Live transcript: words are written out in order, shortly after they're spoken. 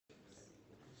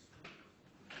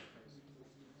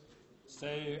So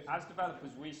as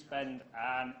developers, we spend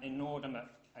an inordinate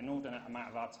amount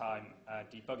of our time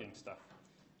debugging stuff.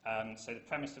 So the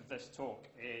premise of this talk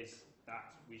is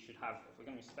that we should have, if we're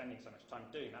going to be spending so much time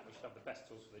doing that, we should have the best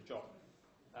tools for the job.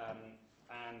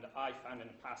 And I found in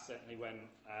the past, certainly when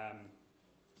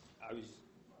I was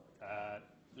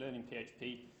learning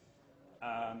PHP,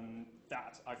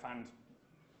 that I found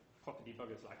proper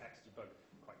debuggers like Xdebug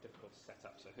quite difficult to set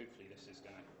up, so hopefully this is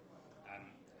going to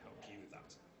help you with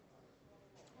that.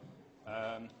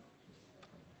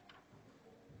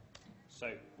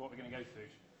 So what we're going to go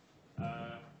through,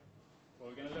 well,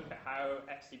 we're going to look at how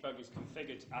Xdebug is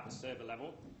configured at the server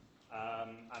level,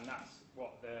 and that's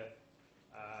what the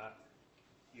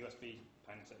USB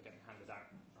pens that are getting handed out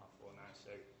are for now.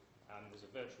 So there's a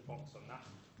virtual box on that,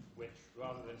 which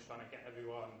rather than trying to get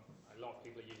everyone, a lot of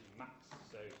people are using Macs,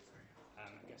 so I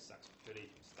guess that's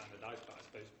pretty standardized, but I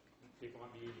suppose people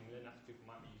might be using Linux, people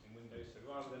might be using Windows, so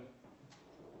rather than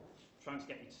trying to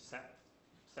get you to set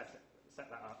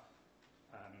that up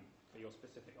for your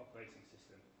specific operating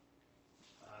system,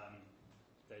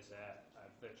 there's a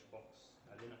virtual box,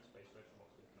 a Linux-based virtual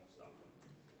box we can all start from.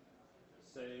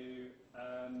 So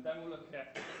then we'll look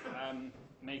at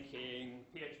making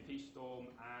PHP Storm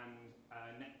and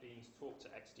NetBeans talk to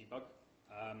Xdebug.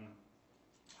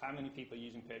 How many people are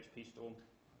using PHP Storm?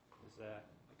 Is there,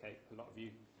 okay, a lot of you.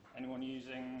 Anyone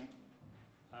using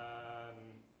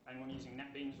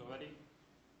NetBeans already?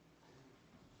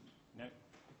 No?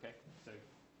 Okay, so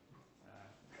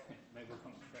maybe we'll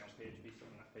concentrate on PHP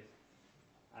Storm in that case.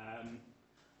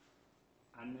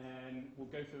 And then we'll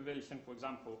go through a really simple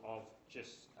example of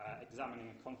just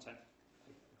examining the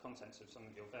contents of some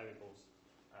of your variables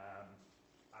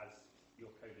as your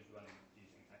code is running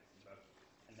using Xdebug.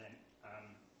 And then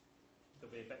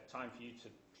there'll be a bit of time for you to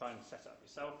try and set it up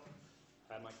yourself.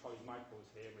 My colleague Michael is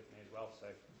here with me as well,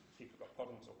 so if you've got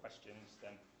problems or questions,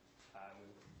 then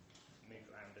we'll move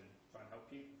around and try and help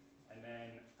you. And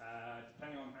then,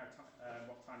 depending on how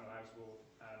what time allows, we'll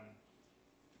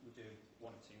do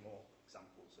one or two more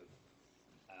examples of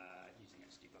using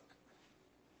Xdebug.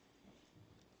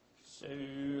 So,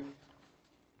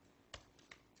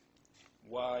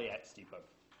 why Xdebug?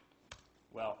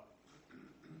 Well,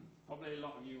 probably a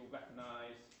lot of you will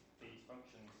recognize these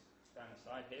functions down the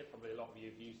side here. Probably a lot of you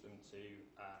have used them to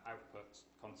output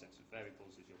contents of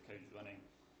variables as your code is running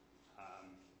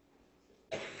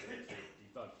to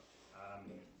debug.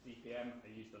 DPM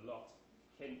are used a lot.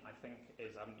 Hint, I think,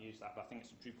 is, I haven't used that, but I think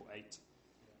it's a Drupal 8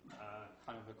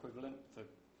 kind of equivalent for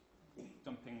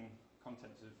dumping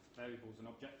contents of variables and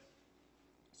objects.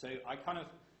 So I kind of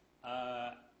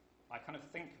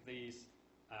think of these,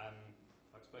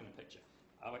 I'll explain the picture.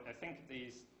 I think of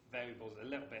these variables a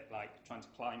little bit like trying to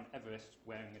climb Everest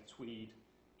wearing a tweed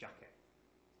jacket.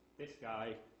 This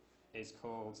guy is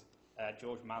called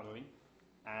George Mallory,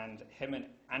 and him and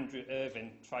Andrew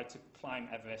Irvin tried to climb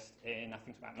Everest in, I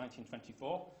think, about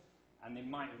 1924, and they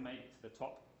might have made it to the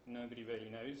top. Nobody really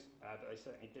knows, but they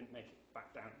certainly didn't make it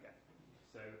back down again.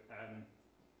 So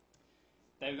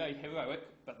they were very heroic,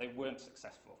 but they weren't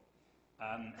successful.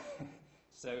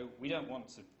 So we don't want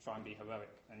to try and be heroic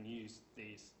and use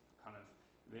these kind of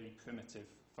really primitive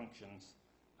functions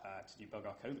to debug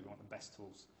our code. We want the best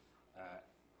tools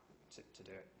to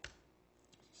do it.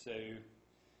 So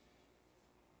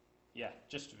yeah,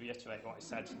 just to reiterate what I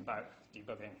said about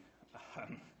debugging,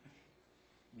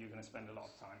 you're going to spend a lot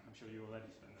of time, I'm sure you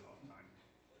already spend a lot of time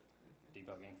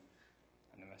debugging,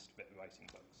 and the rest of it writing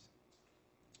bugs.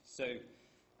 So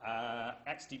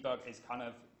Xdebug is kind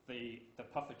of the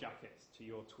puffer jackets to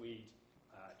your tweed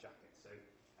jacket. So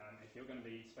if you're going to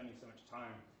be spending so much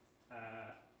time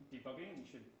debugging, you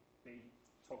should be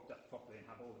togged up properly and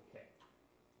have all the kit.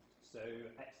 So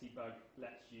Xdebug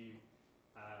lets you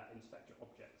inspect your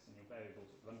objects and your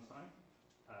variables at runtime.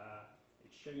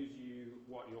 It shows you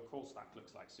what your call stack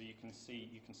looks like, so you can see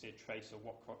a trace of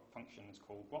what function is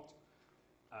called what,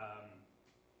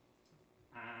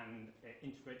 and it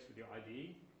integrates with your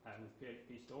IDE with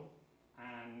PHP Storm,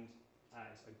 and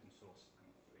it's open source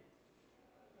and free.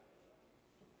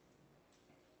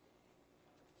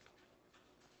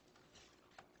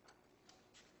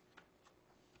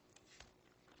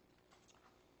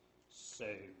 So,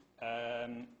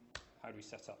 how do we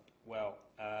set up? Well,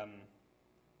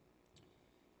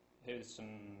 here's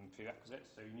some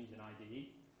prerequisites. So you need an IDE.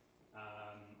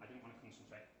 I didn't want to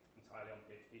concentrate entirely on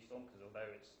PHP Storm because although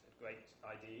it's a great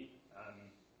IDE,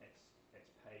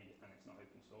 it's paid and it's not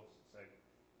open source. So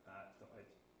I thought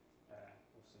I'd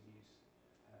also use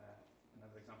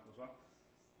another example as well.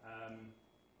 And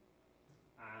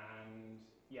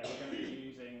yeah, we're going to be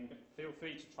using. Feel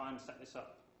free to try and set this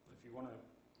up if you want to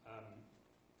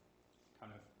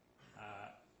kind of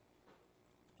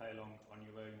play along on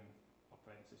your own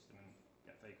operating system and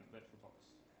get Vagrant VirtualBox.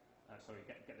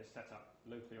 Get this set up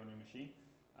locally on your machine.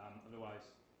 Otherwise,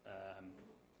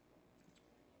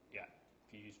 yeah,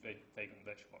 if you use Vagrant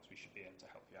VirtualBox, we should be able to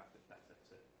help you out a bit better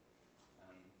to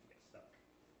get stuck.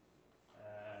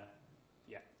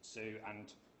 Yeah. So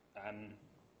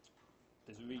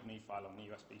there's a README file on the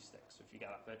USB stick. So if you get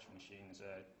that virtual machine, there's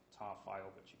a tar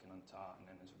file which you can untar, and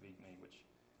then there's a README which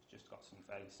has just got some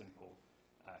fairly simple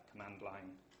command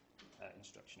line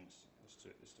instructions as to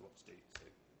what to do. So,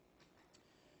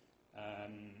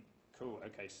 cool.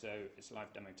 Okay, so it's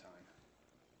live demo time.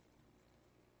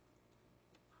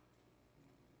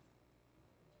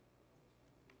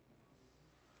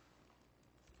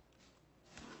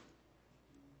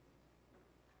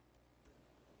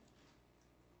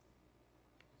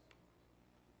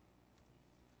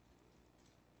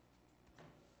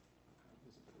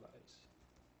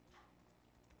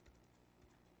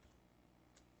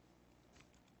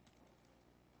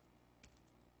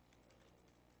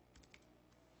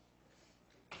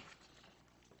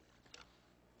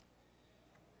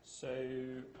 So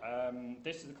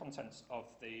this is the contents of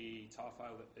the tar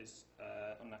file that is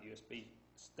on that USB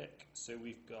stick. So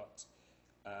we've got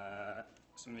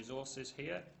some resources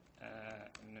here.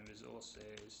 In the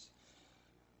resources,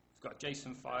 we've got a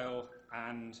JSON file,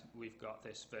 and we've got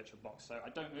this VirtualBox. So I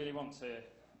don't really want to.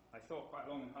 I thought quite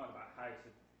long and hard about how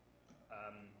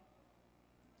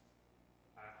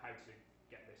to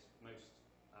get this most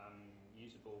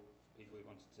usable for people who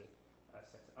wanted to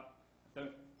set it up.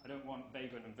 I don't want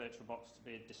Vagrant and VirtualBox to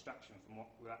be a distraction from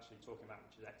what we're actually talking about,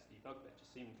 which is Xdebug. It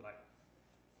just seemed like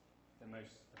the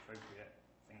most appropriate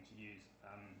thing to use.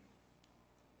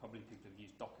 Probably people who've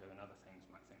used Docker and other things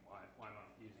might think, why am I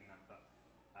not using that? But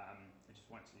I just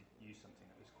wanted to use something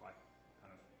that was quite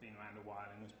kind of been around a while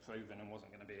and was proven and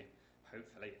wasn't going to be,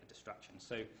 hopefully, a distraction.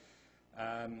 So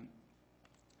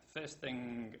first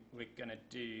thing we're going to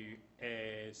do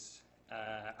is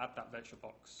add that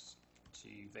VirtualBox to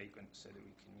Vagrant so that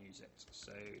we can use it.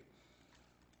 So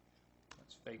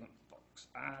that's VagrantBox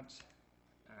add,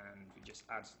 and we just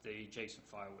add the JSON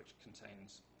file which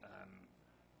contains a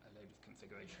load of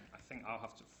configuration. I think I'll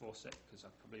have to force it because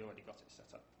I've probably already got it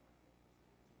set up.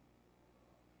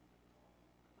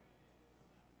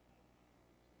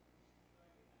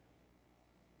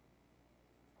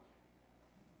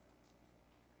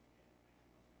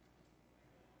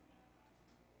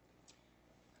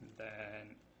 And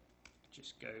then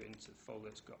just go into the folder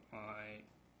that's got my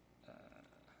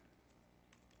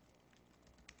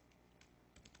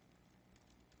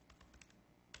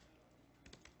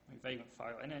Vagrant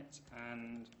file in it,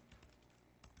 and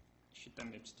you should then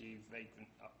be able to do Vagrant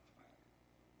up.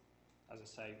 As I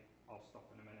say, I'll stop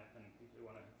in a minute, and people who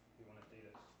want to do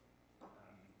this, who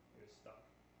are stuck,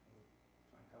 will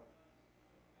try and help.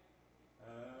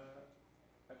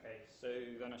 Okay, so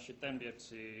then I should then be able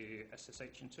to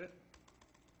SSH into it.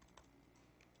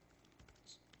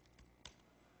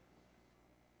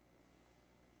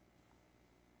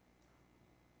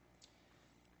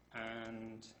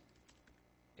 And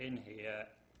in here,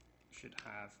 you should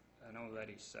have an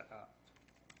already set up.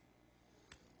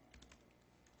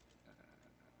 I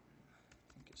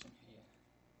think it's in here.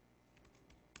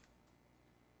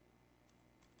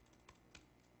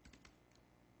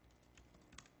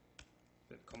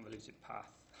 Bit of a convoluted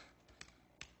path,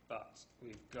 but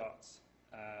we've got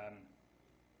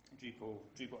Drupal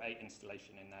 8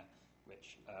 installation in there,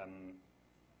 which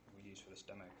we'll use for this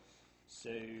demo.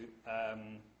 So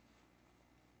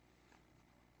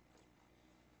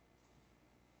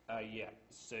yeah,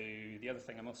 so the other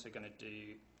thing I'm also going to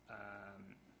do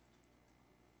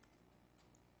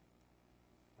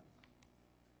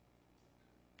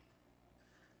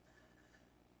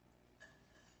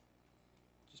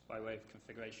just by way of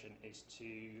configuration is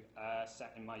to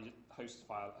set in my host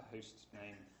file a host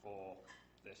name for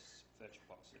this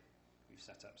VirtualBox that we've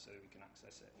set up so that we can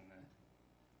access it in the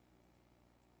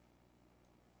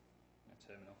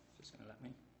terminal, if it's going to let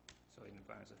me. Sorry, in the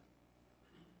browser.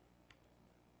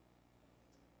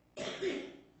 Why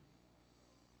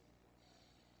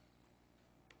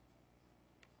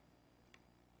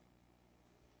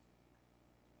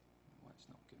it's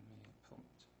not giving me a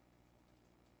prompt.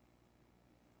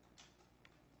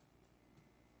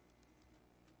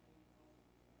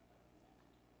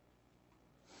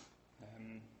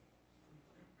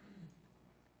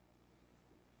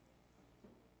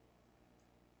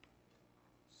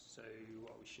 So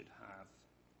what we should have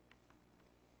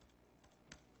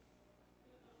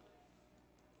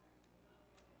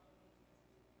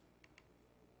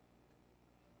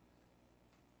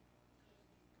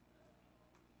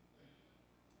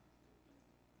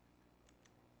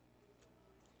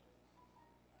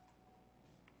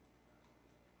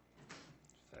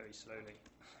very slowly.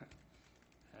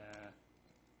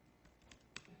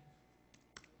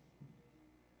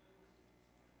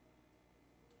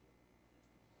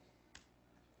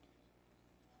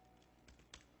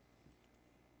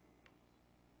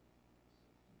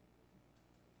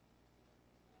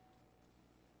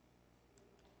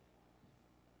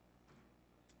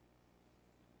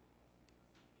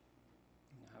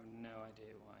 I have no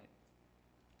idea why.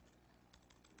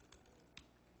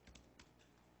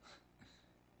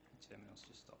 The terminal's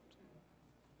just stopped.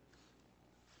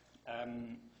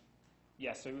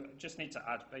 Yeah, so just need to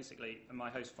add, basically, in my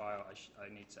host file, I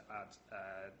need to add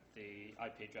the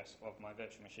IP address of my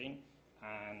virtual machine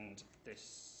and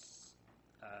this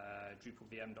Drupal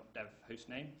VM.dev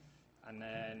hostname, and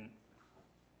then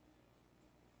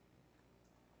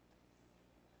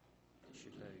it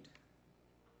should load.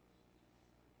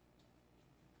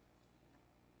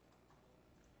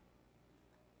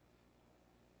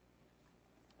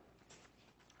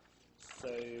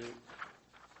 So,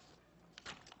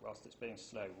 whilst it's being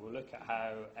slow, we'll look at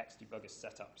how Xdebug is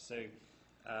set up. So,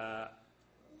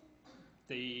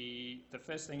 the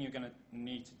first thing you're going to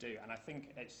need to do, and I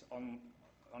think it's on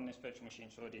this virtual machine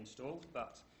it's already installed,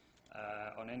 but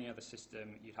on any other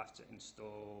system you'd have to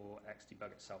install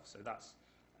Xdebug itself. So that's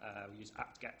we use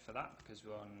apt-get for that because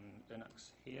we're on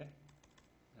Linux here,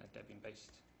 a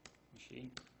Debian-based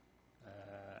machine,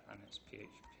 and it's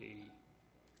PHP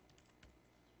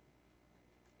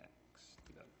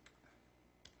Xdebug.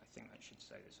 I think that should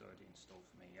say it's already installed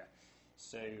for me, yeah.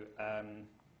 So, I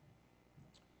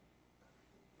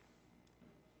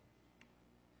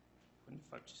wonder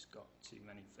if I've just got too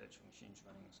many virtual machines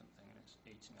running or something and it's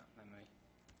eating up memory.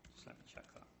 Just let me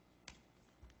check that.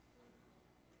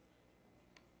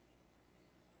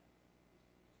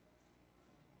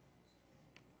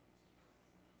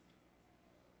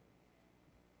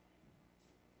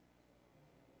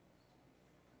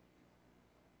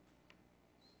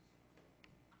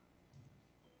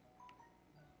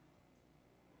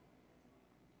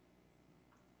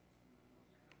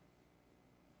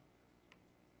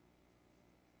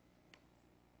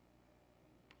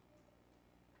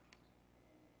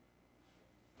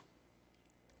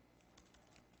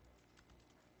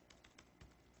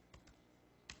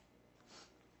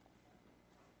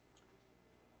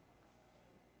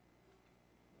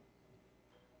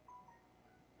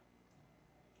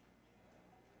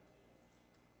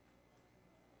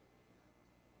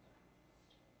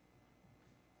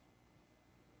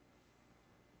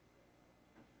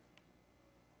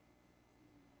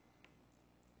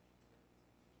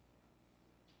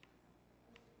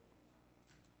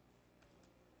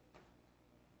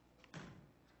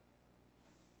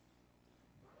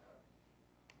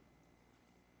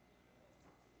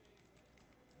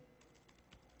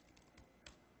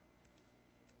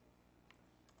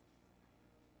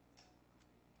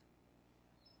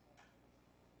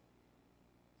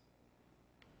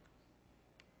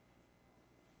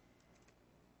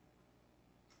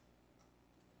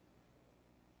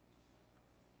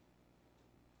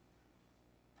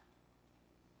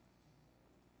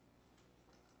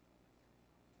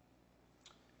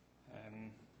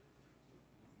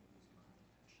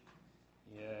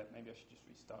 Yeah, maybe I should just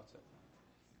restart it.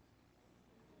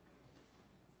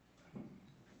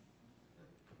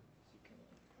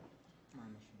 My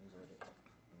machine is already up.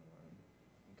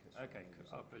 Okay, cool.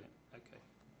 Oh, brilliant. Okay.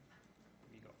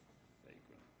 We got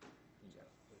Vagrant. Yeah.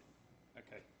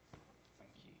 Okay,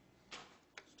 thank you.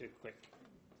 Let's do a quick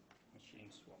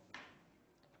machine swap.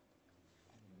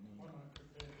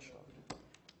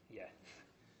 Yeah,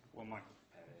 one mic.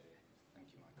 Thank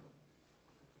you, Michael.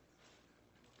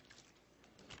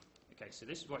 Okay, so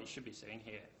this is what you should be seeing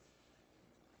here.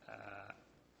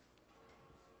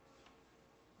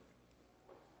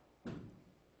 Can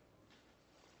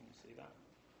you see that?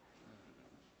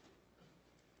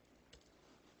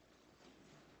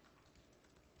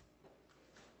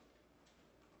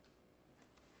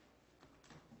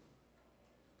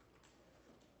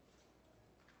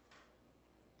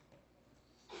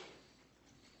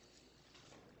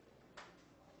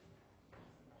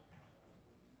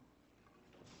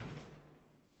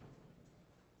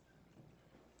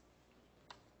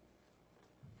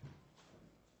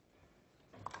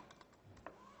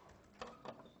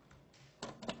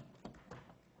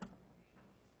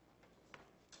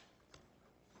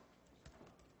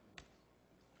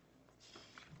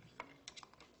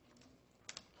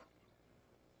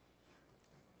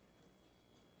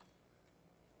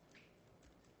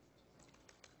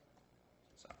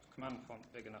 Is that command font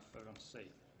big enough for everyone to see?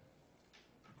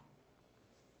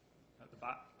 At the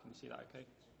back, can you see that okay?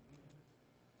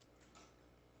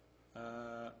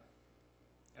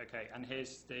 Okay, and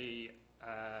here's the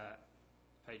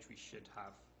page we should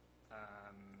have.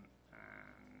 And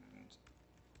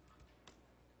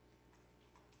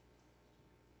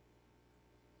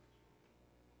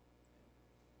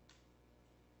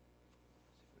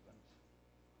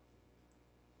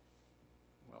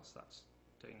whilst that's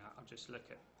doing that, I'll just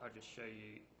show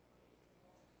you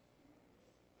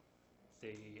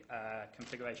the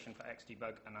configuration for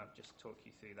Xdebug, and I'll just talk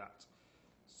you through that.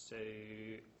 So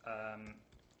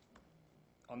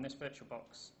on this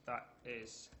VirtualBox,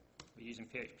 we're using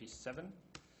PHP 7,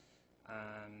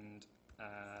 and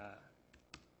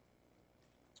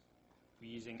we're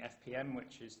using FPM,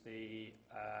 which is the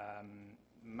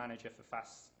manager for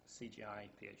fast CGI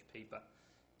PHP, but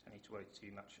don't need to worry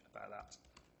too much about that.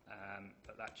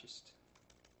 But that just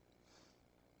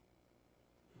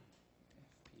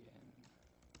FPM,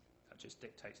 that just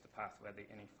dictates the path where the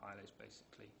ini file is,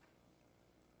 basically.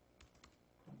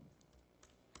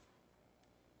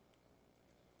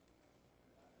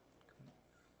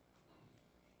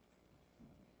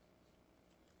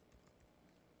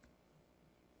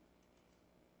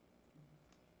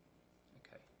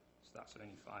 Okay, so that's an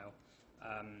ini file.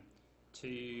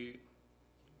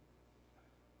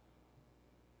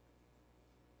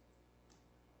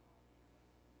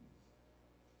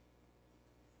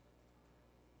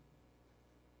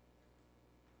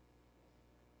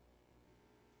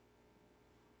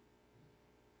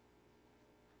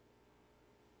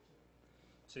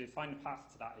 To find the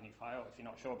path to that ini file, if you're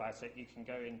not sure about it, you can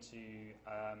go into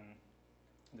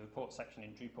the report section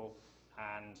in Drupal,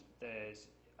 and there's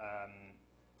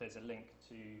a link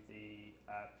to the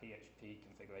PHP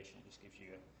configuration. It just gives you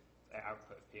an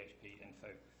output of PHP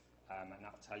info, and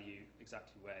that'll tell you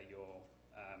exactly where your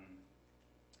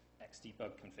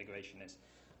Xdebug configuration is.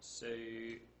 So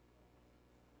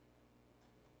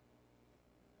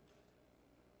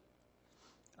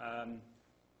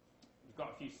we've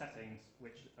got a few settings,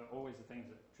 which are always the things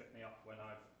that trip me up when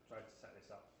I've tried to set this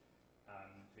up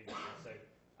previously. So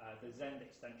the Zend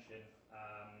extension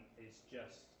is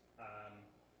just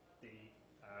the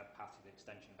path to the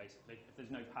extension, basically. If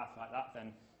there's no path like that,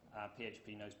 then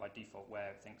PHP knows by default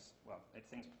where it thinks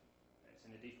it's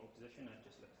in a default position, and it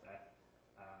just looks there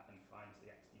and finds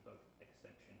the Xdebug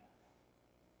extension.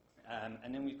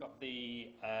 And then we've got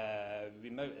the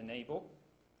remote enable.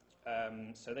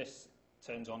 So this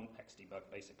turns on Xdebug,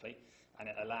 basically, and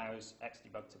it allows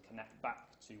Xdebug to connect back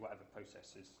to whatever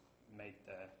process has made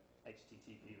the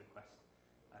HTTP request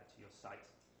to your site.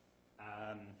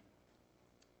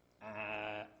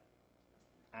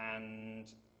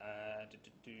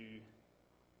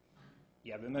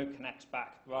 Remote connects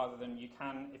back rather than you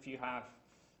can if you have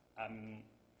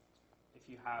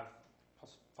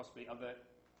possibly other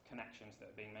connections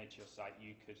that are being made to your site.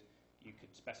 You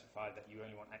could specify that you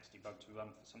only want Xdebug to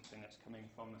run for something that's coming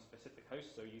from a specific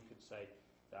host. So you could say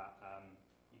that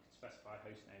you could specify a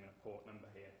host name and a port number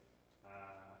here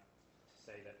to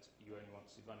say that you only want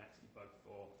to run Xdebug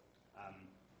for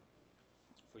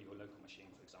your local machine,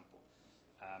 for example.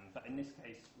 But in this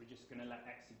case, we're just going to let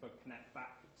Xdebug connect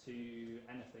back to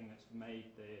anything that's made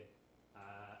the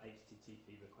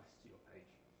HTTP request to your page.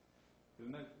 The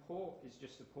remote port is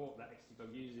just a port that Xdebug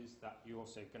uses that you're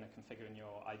also going to configure in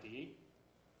your IDE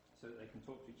so that they can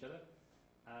talk to each other.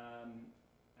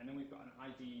 And then we've got an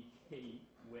IDE key,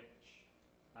 which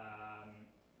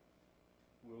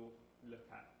we'll look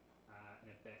at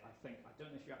in a bit. I don't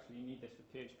know if you actually need this for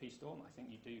PHP Storm. I think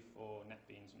you do for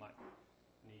NetBeans. Might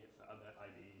need it for other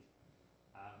IDEs.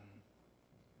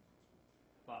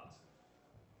 But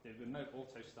the remote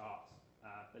auto start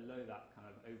below that kind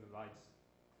of overrides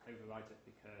it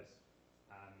because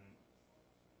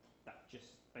that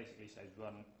just basically says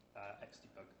run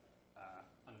Xdebug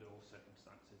under all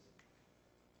circumstances.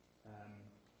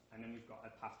 And then we've got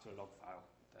a path to a log file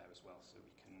there as well, so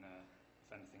we can, if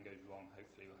anything goes wrong,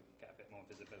 hopefully we'll get a bit more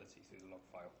visibility through the log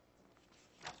file.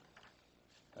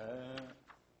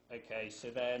 Okay,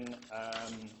 so then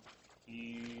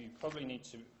you probably need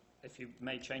to, if you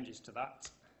made changes to that,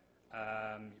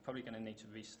 you're probably going to need to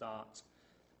restart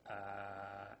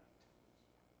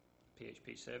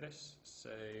PHP service. So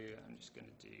I'm just going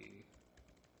to do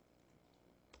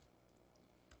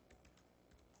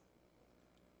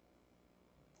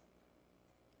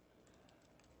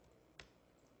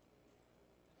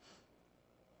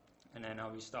and then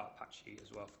I'll restart Apache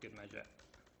as well for good measure.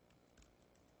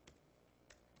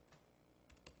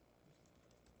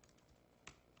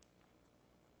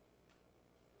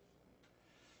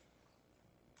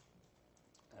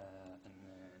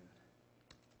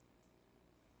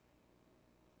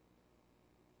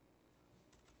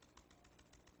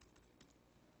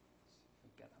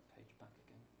 Get that page back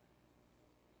again.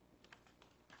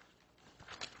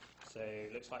 So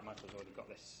it looks like Michael's already got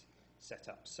this set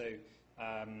up. So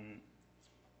I'm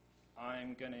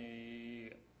going to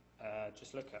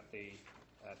just look at the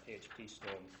PHP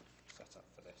Storm setup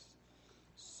for this.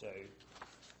 So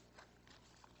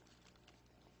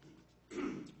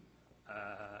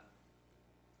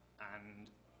and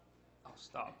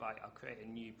I'll create a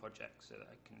new project so that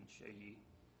I can show you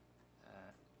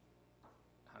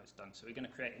how it's done. So we're going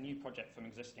to create a new project from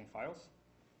existing files.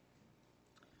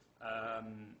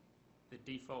 The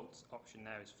default option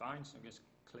there is fine, so I'm just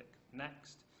click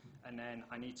next, and then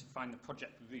I need to find the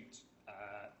project root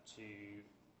to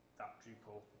that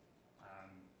Drupal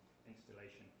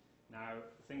installation. Now,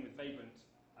 the thing with Vagrant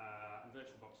and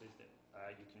VirtualBox is that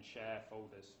you can share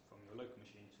folders from your local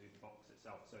machine to the box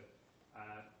itself. So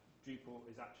Drupal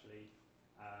is actually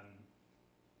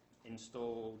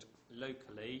installed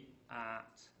locally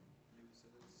at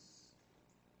users,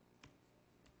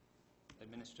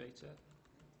 administrator.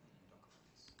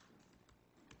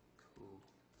 Cool,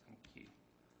 thank you.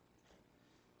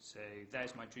 So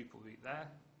there's my Drupal root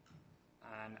there,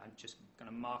 and I'm just going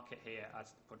to mark it here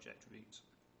as the project root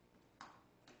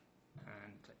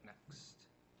and click next.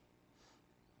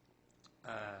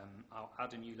 I'll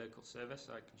add a new local server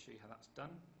so I can show you how that's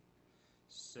done.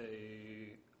 So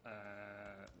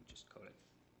we'll just call it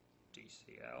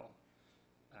DCL.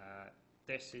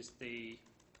 This is the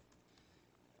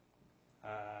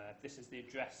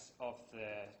address of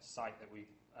the site that we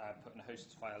put in a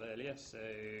hosts file earlier. So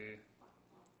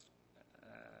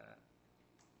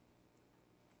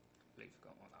completely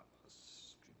forgot what that was.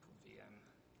 Drupal VM.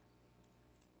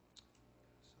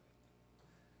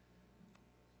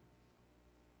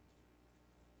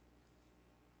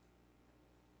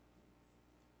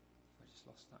 I just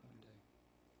lost that window.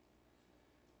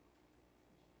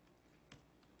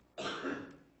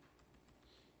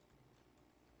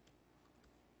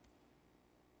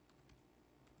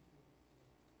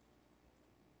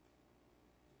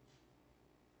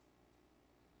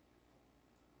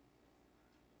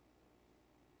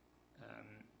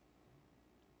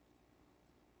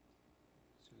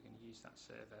 So we're going to use that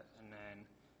server, and then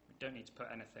we don't need to put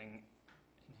anything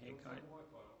in here.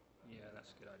 Yeah,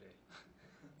 that's a good idea.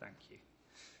 Thank you.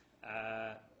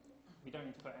 We don't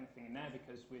need to put anything in there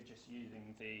because we're just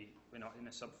using we're not in a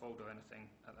subfolder or anything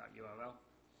at that URL.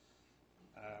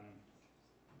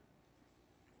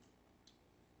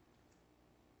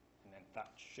 And then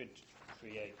that should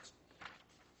create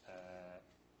a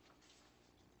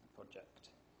project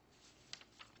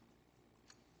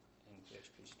in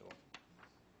PHP Storm.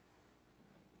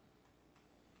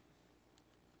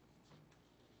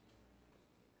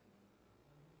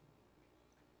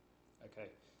 Okay,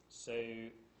 so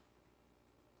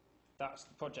that's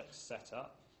the project set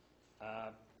up,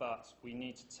 but we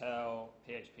need to tell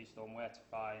PHP Storm where to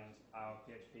find our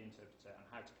PHP interpreter and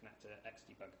how to connect to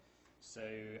Xdebug.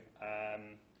 So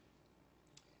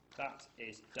that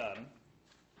is done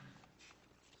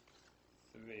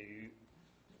through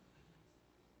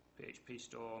PHP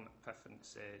Storm,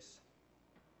 Preferences,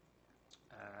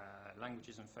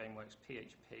 Languages and Frameworks,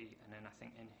 PHP, and then I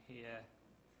think in here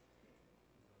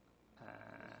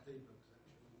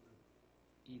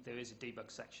there is a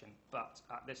debug section, but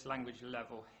at this language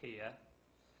level here,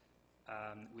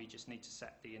 we just need to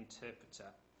set the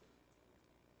interpreter.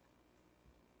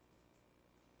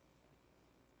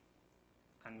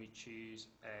 And we choose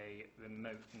a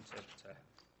remote interpreter.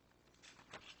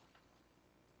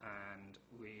 And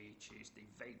we choose the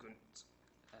Vagrant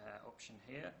option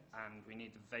here, and we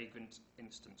need the Vagrant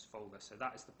instance folder. So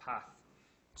that is the path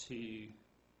to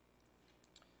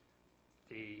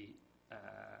the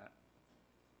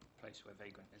place where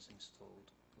Vagrant is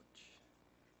installed, which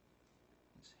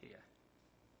is here.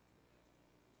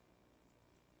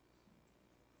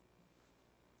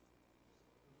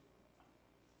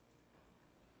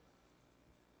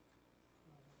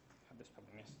 We had this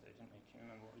problem yesterday, didn't we? Can you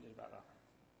remember what we did about that? I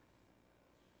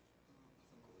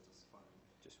think it was just fine.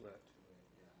 Just worked.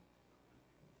 Yeah.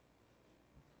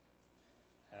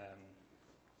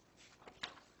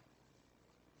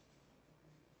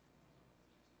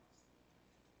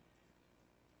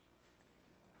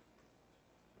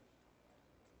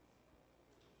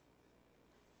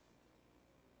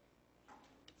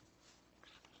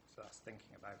 So that's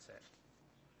thinking about it.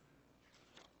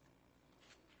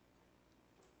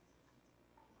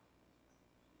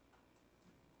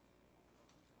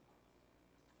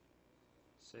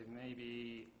 So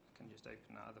maybe I can just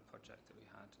open that other project that we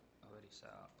had already set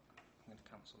up. I'm going to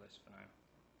cancel this for now.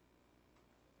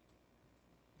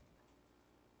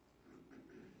 I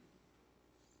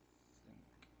think I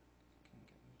can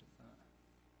get rid of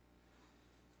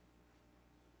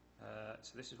that.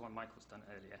 So this is one Michael's done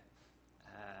earlier,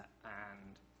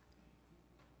 and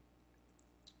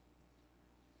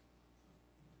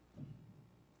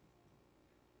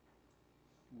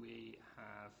we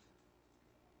have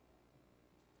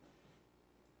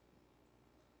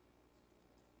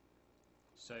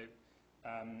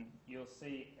you'll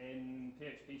see in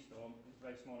PHP Storm there's a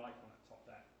very small icon at the top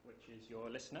there, which is your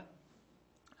listener,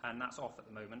 and that's off at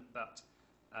the moment, but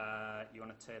you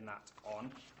want to turn that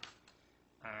on,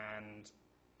 and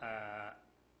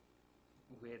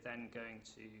we're then going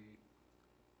to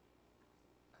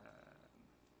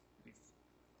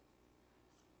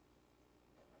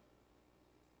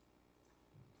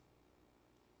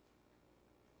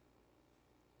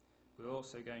we're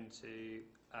also going to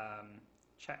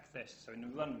check this. So in the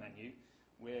run menu,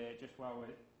 while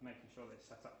we're making sure that it's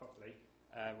set up properly,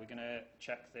 we're going to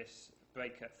check this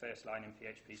break at first line in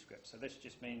PHP script. So this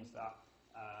just means that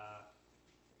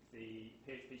the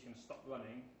PHP is going to stop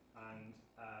running, and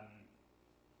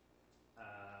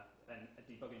then a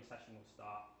debugging session will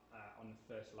start on the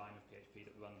first line of PHP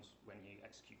that runs when you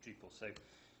execute Drupal. So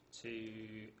to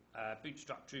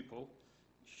bootstrap Drupal,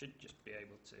 you should just be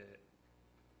able to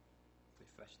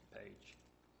refresh the page.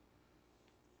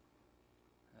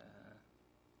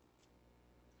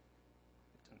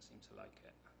 It doesn't seem to like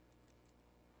it.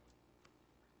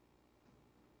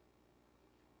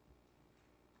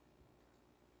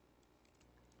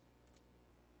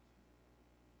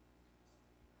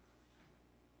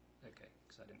 Okay,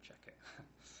 because I didn't check it.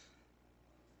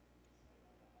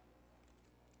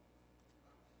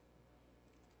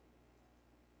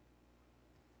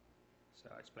 So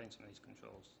I'll explain some of these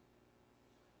controls.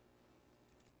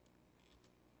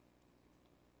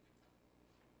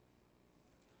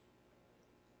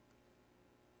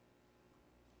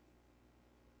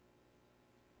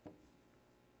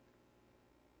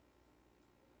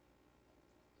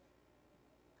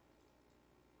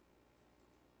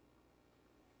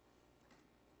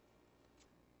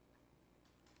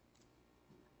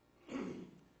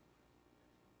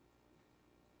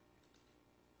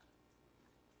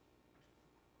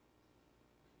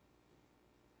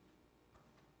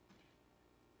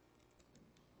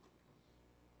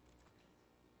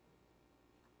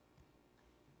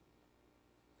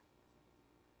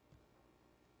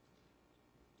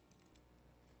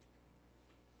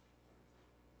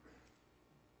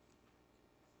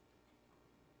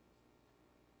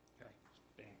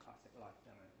 Being classic live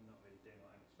demo, not really doing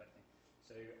what I'm expecting.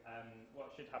 So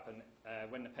what should happen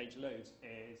when the page loads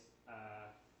is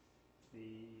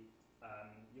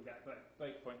you'll get a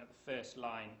breakpoint at the first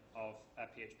line of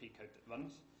PHP code that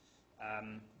runs.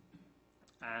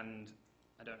 And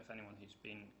I don't know if anyone who's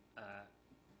been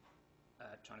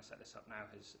trying to set this up now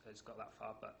has got that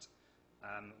far, but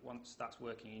once that's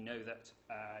working, you know that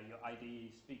your IDE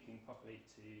is speaking properly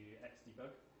to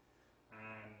Xdebug,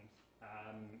 and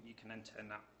you can then turn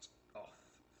that off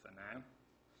for now.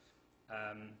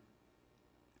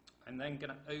 I'm then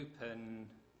going to open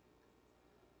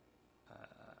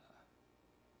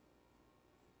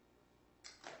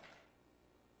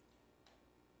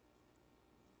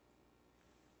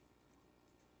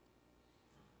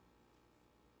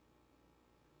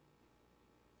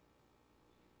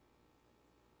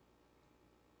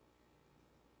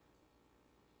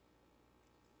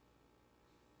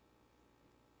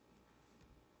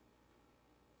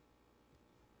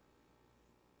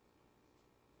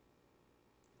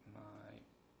my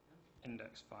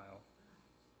index file.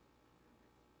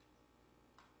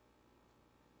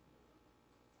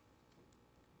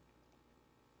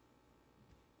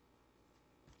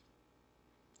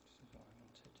 This is what I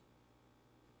wanted.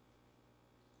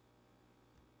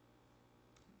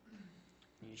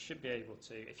 You should be able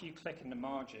to, if you click in the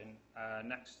margin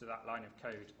next to that line of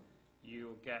code,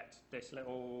 you'll get this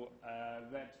little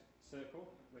red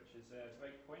circle, which is a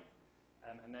breakpoint.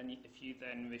 And then if you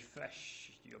then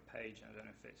refresh your page, I don't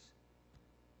know if it's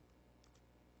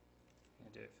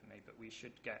going to do it for me, but we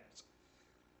should get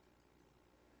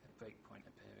a breakpoint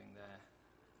appearing there.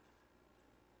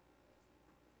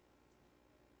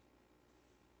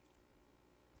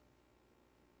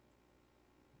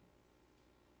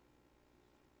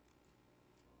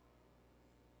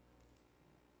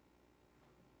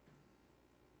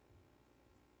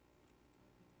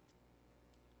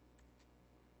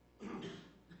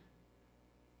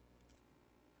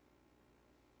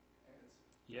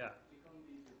 Yeah. Click on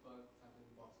the debug tab at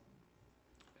the bottom.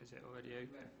 Is it already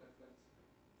open? Left.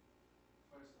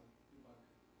 First one, debug.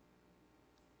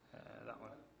 That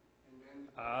one. And then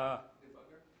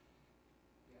debugger.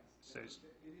 Yes. So it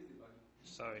is debugging.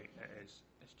 Sorry, it is.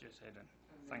 It's just hidden.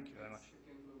 And Thank you very much. You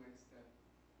can go next step.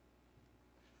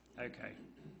 Okay,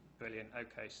 brilliant.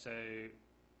 Okay, so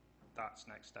that's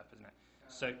next step, isn't it?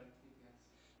 So,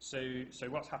 Yes. so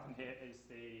what's happened here is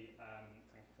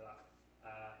thank you for that.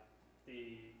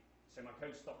 So my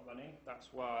code stopped running.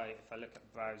 That's why if I look at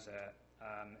the browser,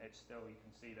 it's still, you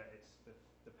can see that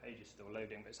the page is still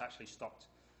loading, but it's actually stopped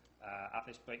at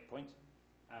this breakpoint.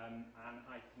 And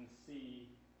I can see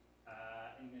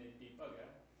in the debugger,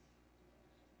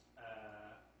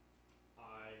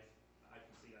 I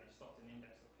can see that it stopped in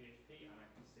index.php, and I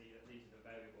can see that these are the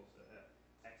variables that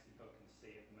Xdebug can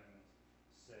see at the moment.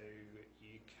 So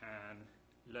you can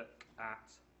look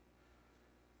at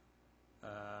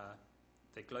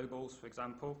the globals, for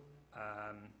example,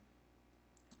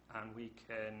 and we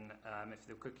can, if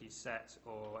the cookie's set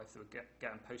or if there were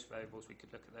get and post variables, we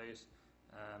could look at those.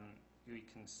 We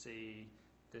can see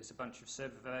there's a bunch of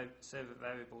server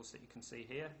variables that you can see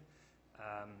here.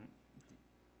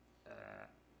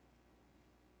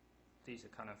 These are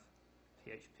kind of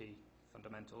PHP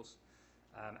fundamentals.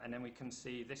 And then we can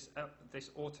see this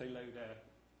autoloader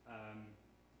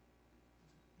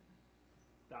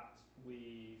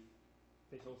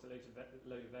this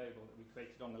autoloader variable that we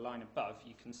created on the line above.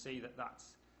 You can see that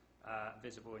that's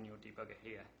visible in your debugger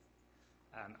here.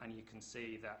 And you can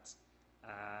see that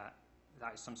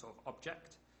that is some sort of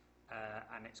object,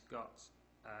 and it's got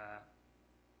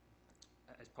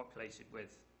it's populated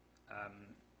with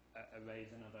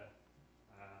arrays and other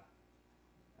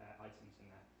items in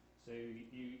there. So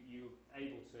you're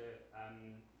able to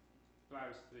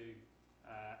browse through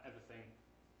everything,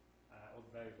 all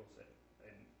the variables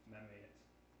in memory at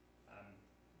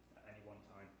any one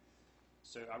time.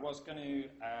 So I was going to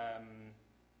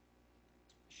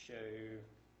show.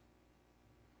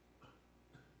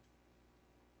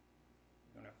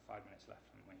 We only have 5 minutes left,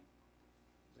 haven't we?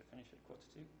 Does it finish at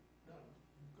 1:45? No,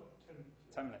 you've got 10 minutes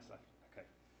left. 10 minutes left. Okay.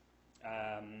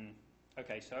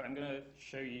 Okay, so I'm going to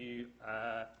show you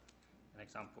an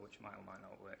example which might or might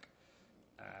not work.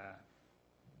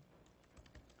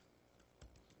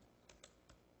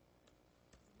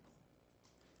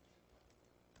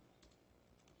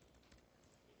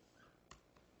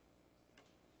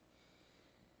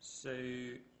 So,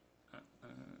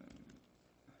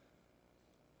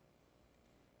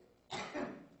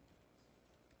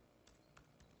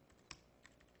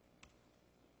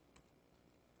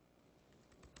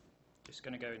 just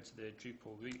going to go into the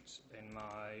Drupal root in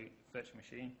my virtual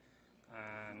machine,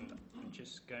 and I'm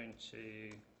just going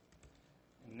to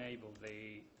enable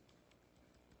the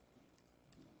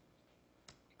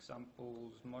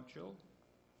examples module.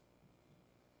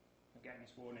 I'm getting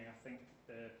this warning. I think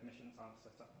the permissions aren't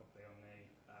set up properly on the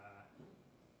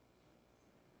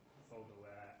folder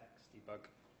where Xdebug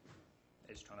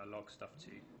is trying to log stuff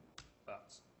to,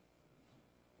 but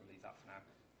we'll leave that for now.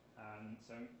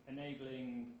 So I'm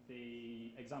enabling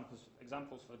the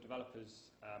examples for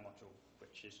developers module,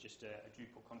 which is just a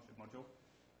Drupal config module.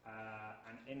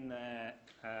 And in there,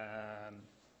 I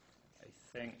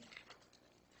think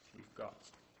we've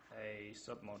got a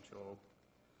submodule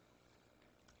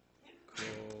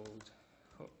called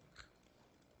hook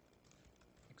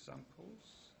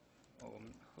examples, or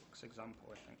hooks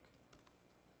example, I think.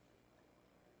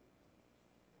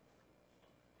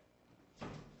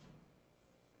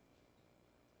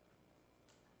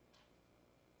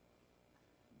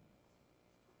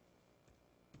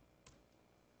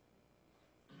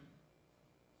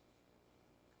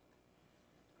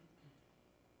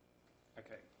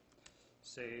 Okay,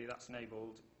 so that's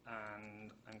enabled,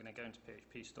 and I'm going to go into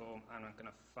PHP Storm, and I'm going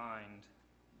to find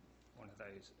one of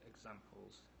those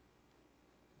examples.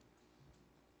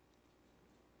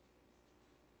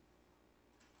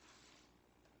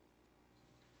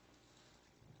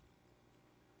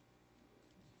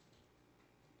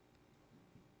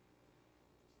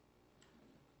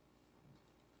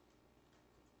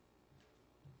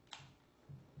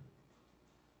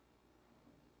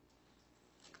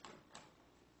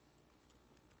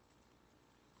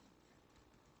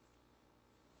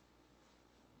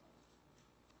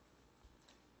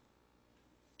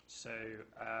 So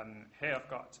here I've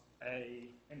got a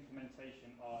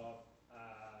implementation of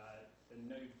the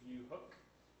node view hook,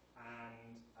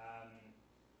 and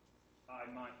I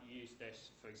might use this,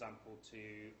 for example, to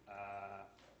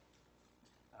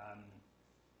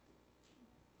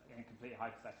in complete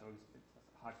hypothetical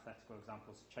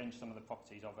examples, change some of the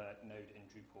properties of a node in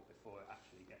Drupal before it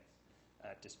actually gets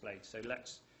displayed. So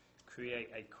let's create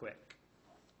a quick.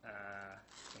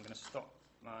 I'm going to stop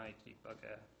my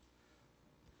debugger.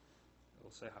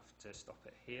 Also have to stop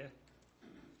it here.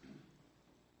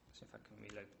 See if I can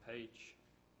reload the page.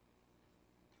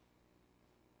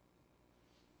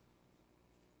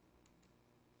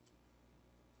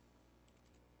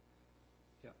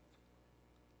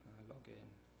 login.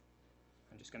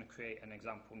 I'm just going to create an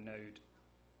example node.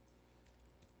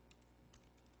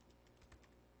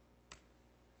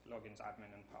 Login's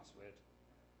admin and password,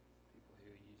 people who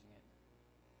are using it.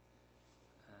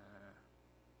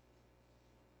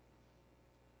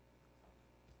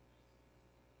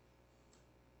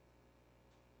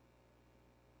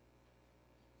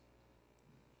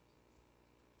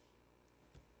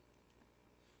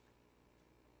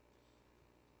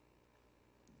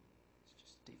 It's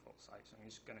just a default site, so I'm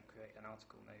just going to create an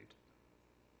article node.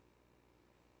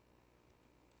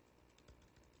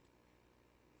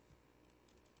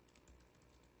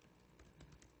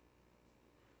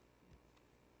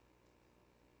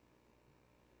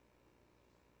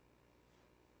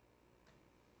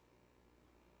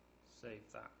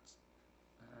 Save that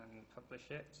and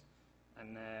publish it.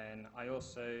 And then I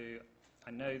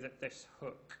know that this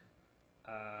hook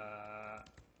I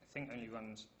think only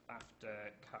runs after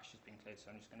cache has been cleared, so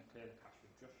I'm just going to clear the cache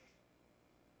with Drush.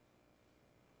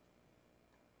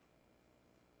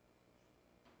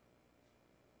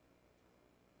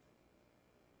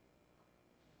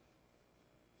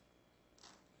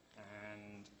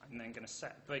 And I'm then going to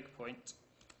set a breakpoint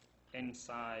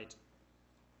inside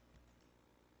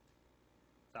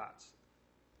that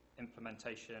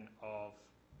implementation of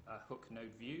hook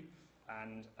node view,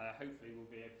 and hopefully we'll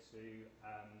be able to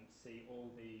see all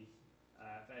the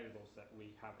variables that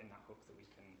we have in that hook that we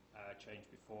can change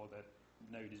before the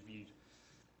node is viewed.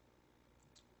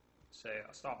 So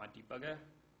I'll start my debugger,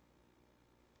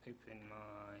 open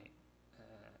my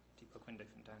debug window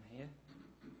from down here,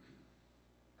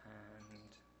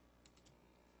 and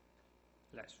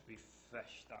let's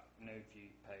refresh that node view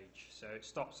page. So it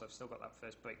stops, I've still got that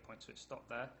first breakpoint, so it stopped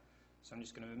there. So I'm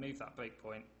just going to remove that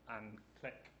breakpoint and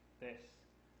click this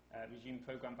resume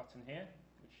program button here,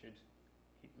 which should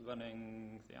keep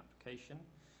running the application.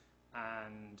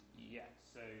 And yeah,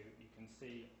 so you can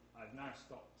see I've now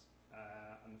stopped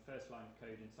on the first line of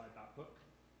code inside that hook,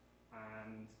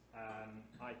 and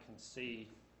I can see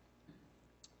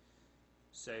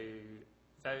so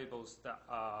variables that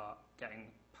are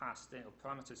getting passed in, or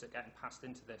parameters that are getting passed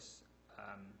into this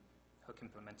hook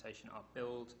implementation are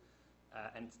build,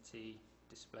 entity,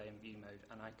 display, and view mode,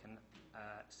 and I can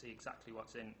see exactly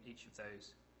what's in each of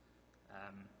those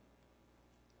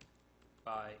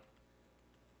by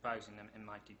browsing them in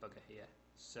my debugger here.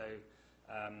 So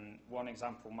one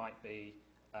example might be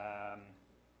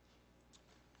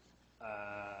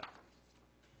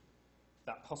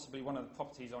that possibly one of the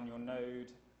properties on your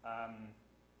node,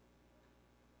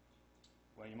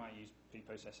 well, you might use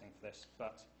pre-processing for this,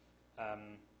 but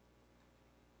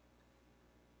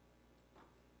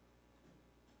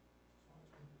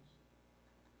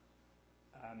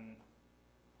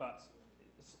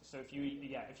so if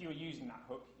you were using that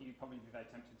hook, you'd probably be very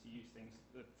tempted to use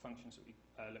the functions that we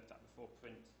looked at before,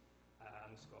 print,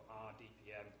 _r,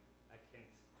 dpm, hint,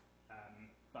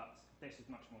 but this is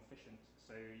much more efficient,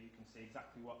 so you can see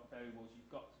exactly what variables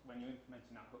you've got when you're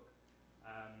implementing that hook,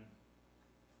 and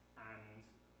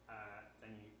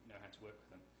then you know how to work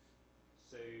with them.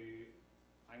 So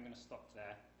I'm going to stop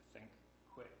there, I think.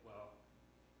 Well,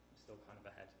 I'm still kind of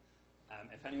ahead.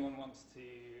 If anyone wants to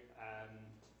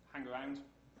hang around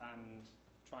and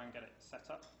try and get it set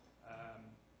up,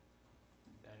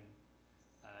 then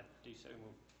do so.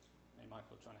 Me and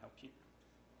Michael will try and help you.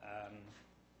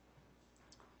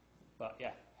 But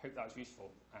yeah, hope that was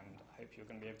useful, and I hope you're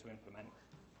going to be able to implement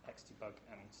Xdebug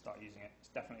and start using it. It's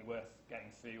definitely worth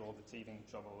getting through all the teething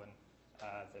trouble and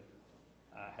the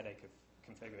headache of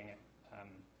configuring it,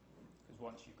 because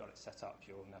once you've got it set up,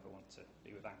 you'll never want to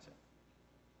be without it.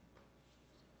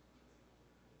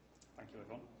 Thank you,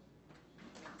 everyone.